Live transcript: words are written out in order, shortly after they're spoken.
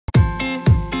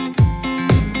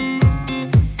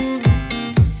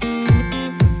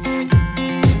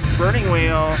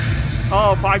wheel.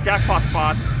 Oh, 5 jackpot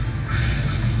spots.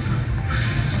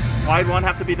 Why'd one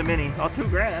have to be the mini? Oh, 2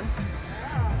 grand.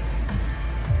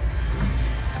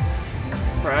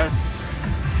 Press.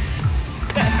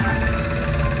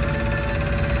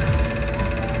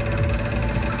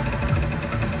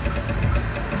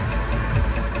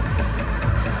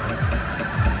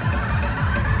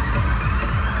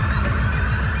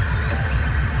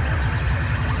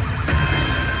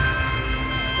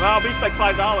 Well, beats like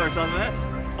 $5, doesn't it?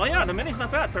 Oh yeah, the mini's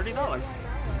not bad, $30.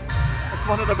 That's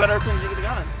one of the better things you could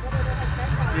have gotten.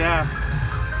 Yeah.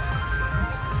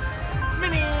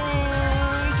 Mini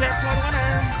jackpot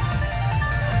winner.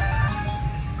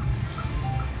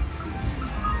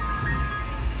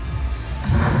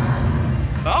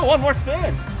 Oh, one more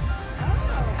spin.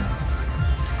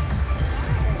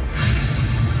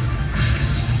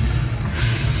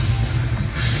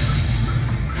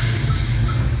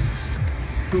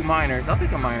 Two minors. I'll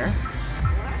take a minor.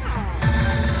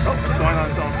 Oh, it's going on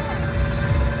its own.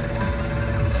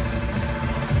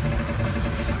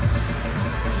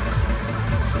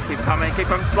 Keep coming, keep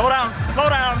coming. Slow down, slow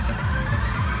down.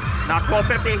 Not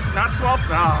 1250, not 12.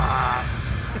 Ah.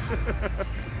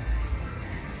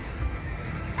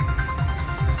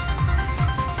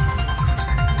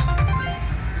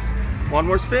 One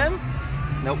more spin?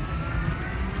 Nope.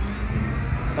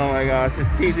 Oh my gosh, it's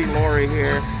teasing Lori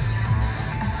here.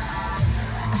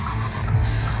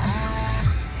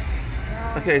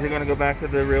 Okay, is it going to go back to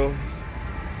the real?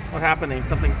 What's happening?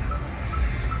 Something's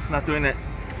not doing it.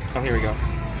 Oh, here we go.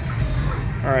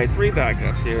 All right, 3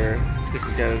 backups here. See if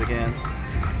we get it again.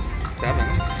 7.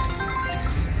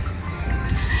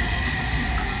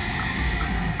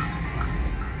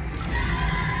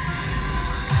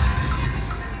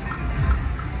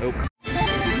 Nope.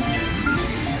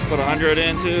 Put 100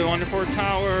 into Wonderful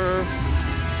Tower.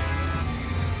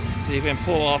 See if you can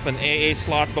pull off an AA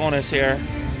slot bonus here.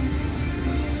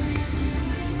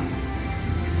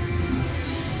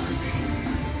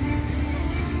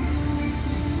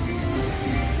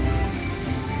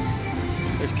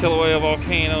 There's Kilauea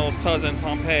Volcano's cousin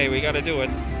Pompeii. We got to do it.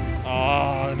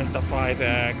 Oh, I missed a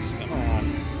 5X. Come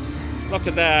on. Look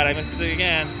at that. I missed it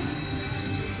again.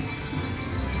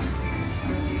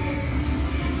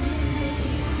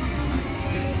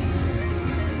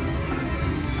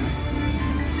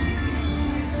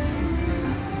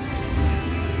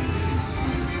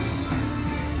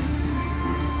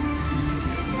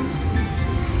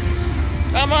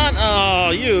 Come on. Oh,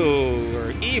 you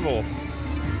are evil.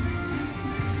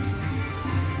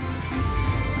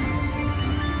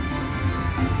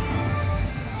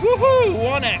 Woohoo!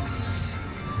 1X!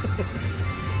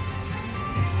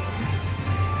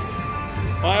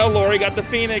 Wow, Lori got the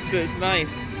Phoenixes.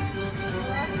 Nice.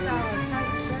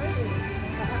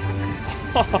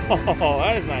 Oh,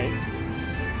 that is nice.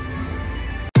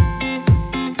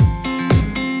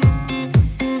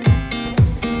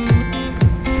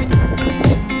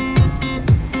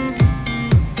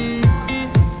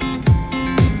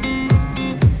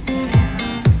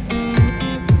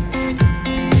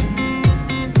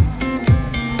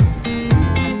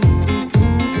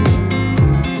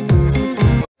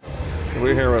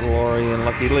 We're here with Lori and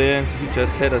Lucky Linds. We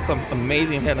just hit some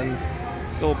amazing hit on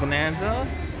Gold Bonanza.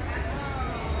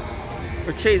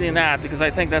 We're chasing that because I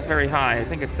think that's very high. I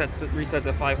think it resets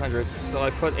at 500. So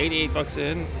I put 88 bucks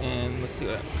in, and let's do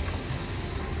that.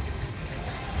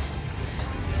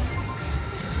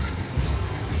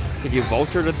 Could you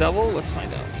vulture the devil? Let's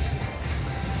find out.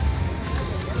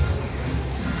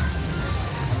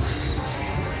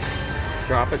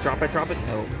 Drop it, drop it, drop it.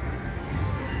 No.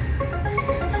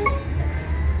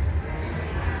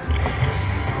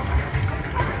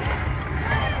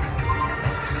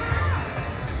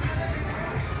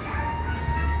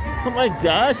 Oh my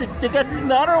gosh, they got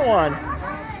another one.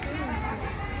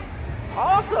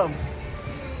 Awesome.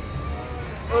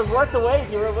 It was worth the wait.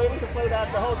 You were waiting to play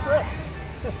that the whole trip.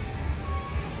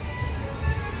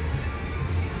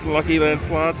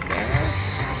 LuckyLindsSlots.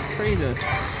 Crazy.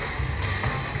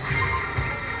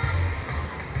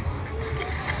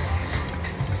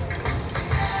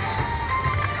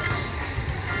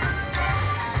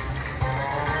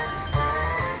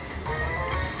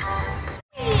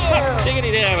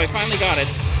 Diggity damn, I finally got it.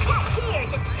 Here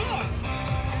to spin.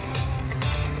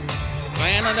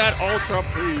 Land on that ultra,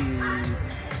 please.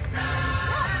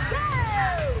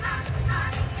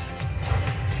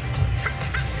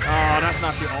 Oh, that's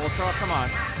not the ultra. Come on.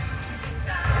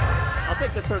 I'll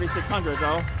take the 3600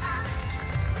 though.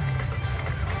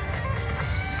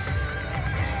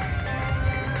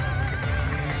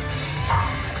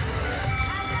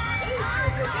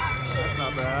 That's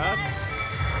not bad.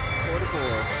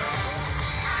 44.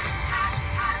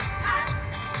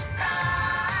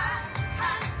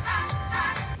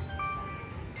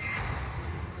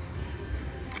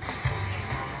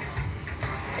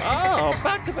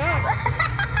 back to back.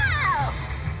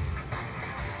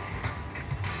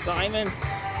 Diamonds.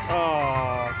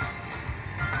 Oh.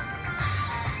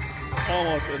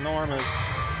 Almost enormous.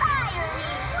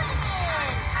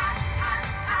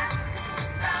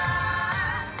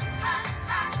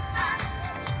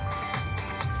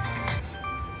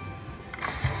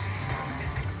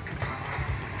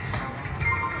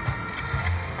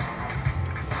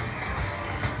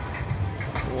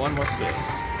 One more spin.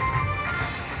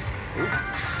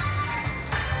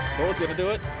 Oh, it's gonna do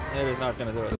it? It is not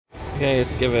gonna do it. Okay,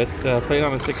 let's give it, play it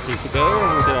on the 60 to go,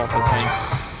 and we'll get off this thing.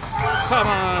 Come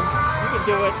on, you can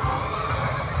do it.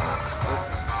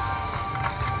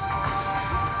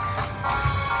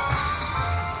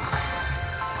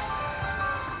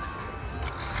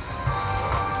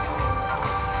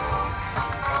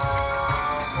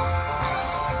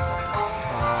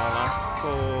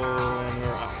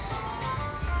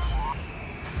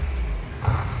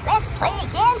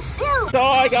 So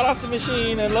I got off the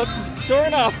machine and looked, sure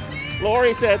enough,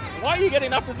 Lori said, "Why are you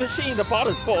getting off the machine? The pot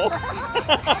is full."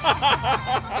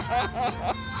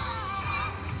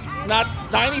 Not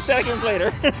 90 seconds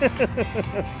later.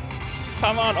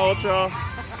 Come on, Ultra.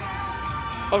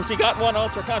 Oh, she got one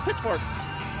Ultra. Come on, pitchfork.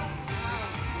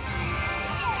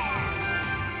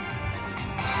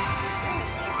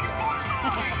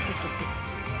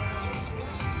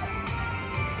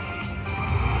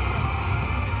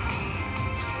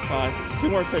 Fine. 2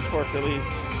 more pitchforks at least.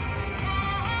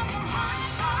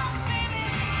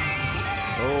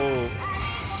 Oh.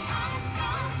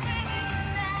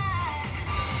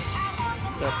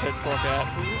 That pitchfork at.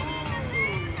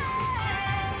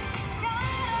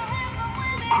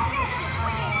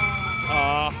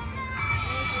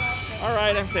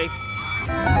 Alright, I'm safe.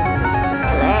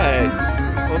 Alright.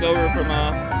 We'll go over from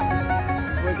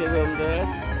Wicked Wilderness.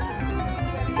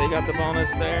 They got the bonus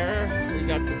there. We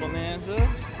got the Bonanza.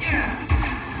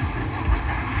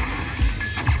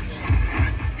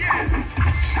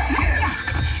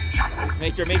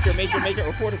 Major.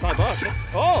 Oh,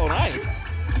 $45. Oh, nice.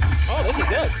 Oh, this is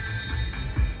good.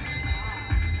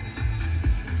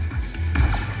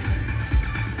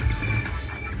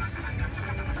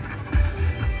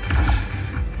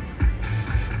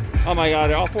 Oh my God,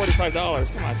 they're all $45.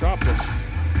 Come on, drop them.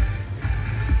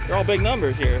 They're all big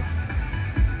numbers here.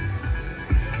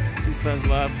 2 spins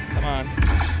left. Come on.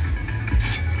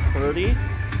 30.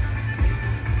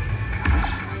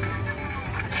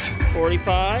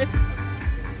 45.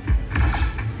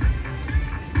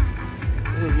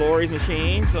 This is Lori's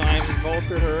machine, so I'm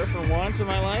vultured her for once in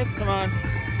my life. Come on.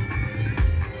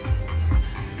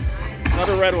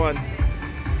 Another red one.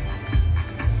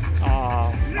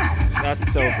 Oh,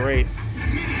 that's so great.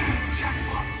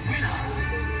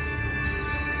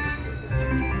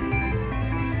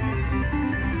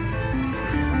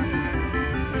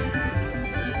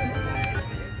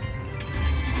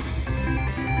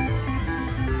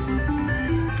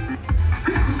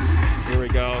 Here we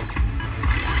go.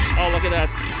 Oh, look at that.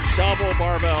 Double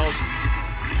barbells.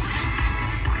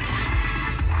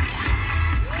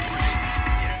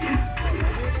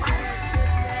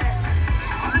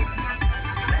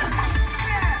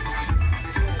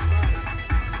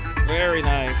 Very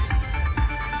nice.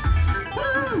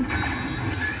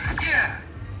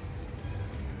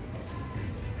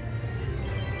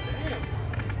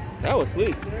 That was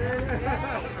sweet.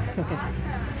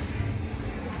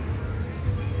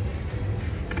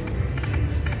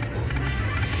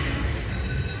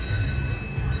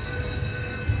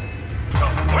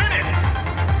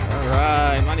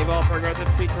 Alright, Money Ball progressive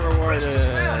feature rewarded.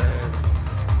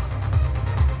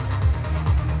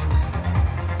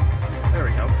 There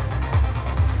we go.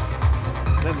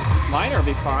 The minor will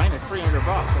be fine. It's $300.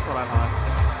 That's what I want.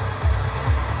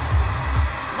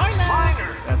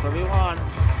 Minor! That's what we want.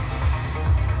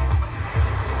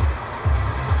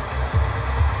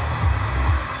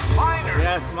 Minor!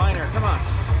 Yes, minor. Come on.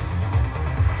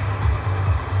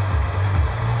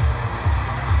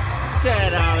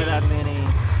 Get out of that mini.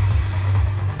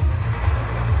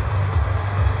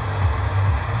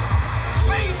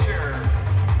 Major!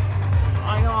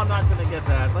 I know I'm not going to get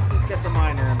that. Let's just get the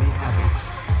minor and be happy.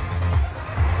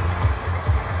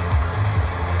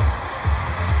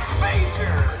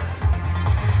 Major!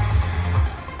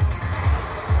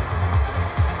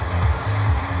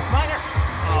 Minor!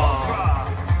 Oh.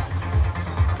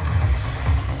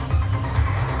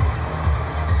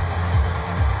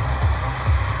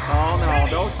 Oh no,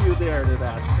 don't you dare do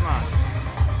that. Come on.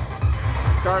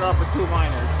 Start off with 2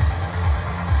 minors.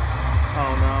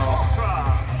 Oh no.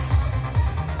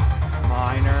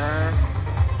 Minor.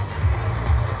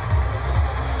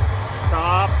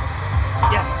 Stop.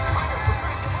 Yes.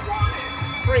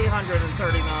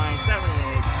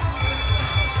 $139.78.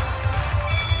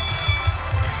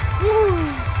 Woo!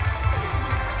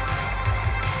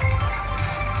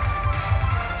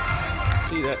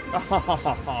 See that?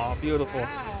 Oh, beautiful. Wow,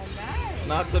 nice.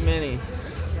 Not the mini. Good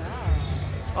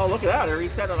job. Oh, look at that. It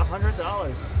reset at $100.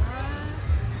 Money?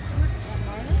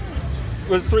 It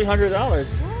was $300.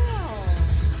 Wow.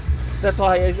 That's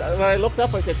why when I looked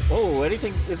up, I said, "Oh,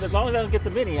 anything as long as I don't get the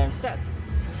mini, I'm set."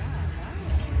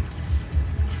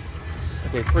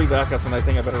 Okay, 3 backups, and I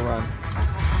think I better run.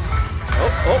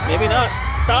 Oh, maybe not.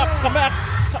 Stop! Come back!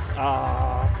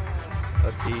 Ah,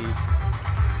 let's see.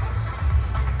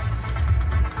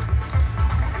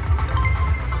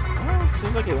 Oh,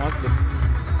 seems like it wants to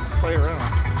play around.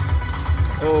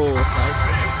 Oh, that's nice.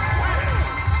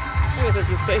 I guess I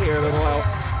should stay here a little while.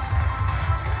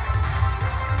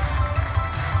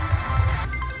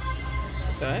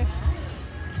 Okay.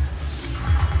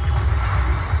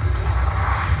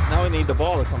 Now we need the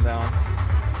ball to come down.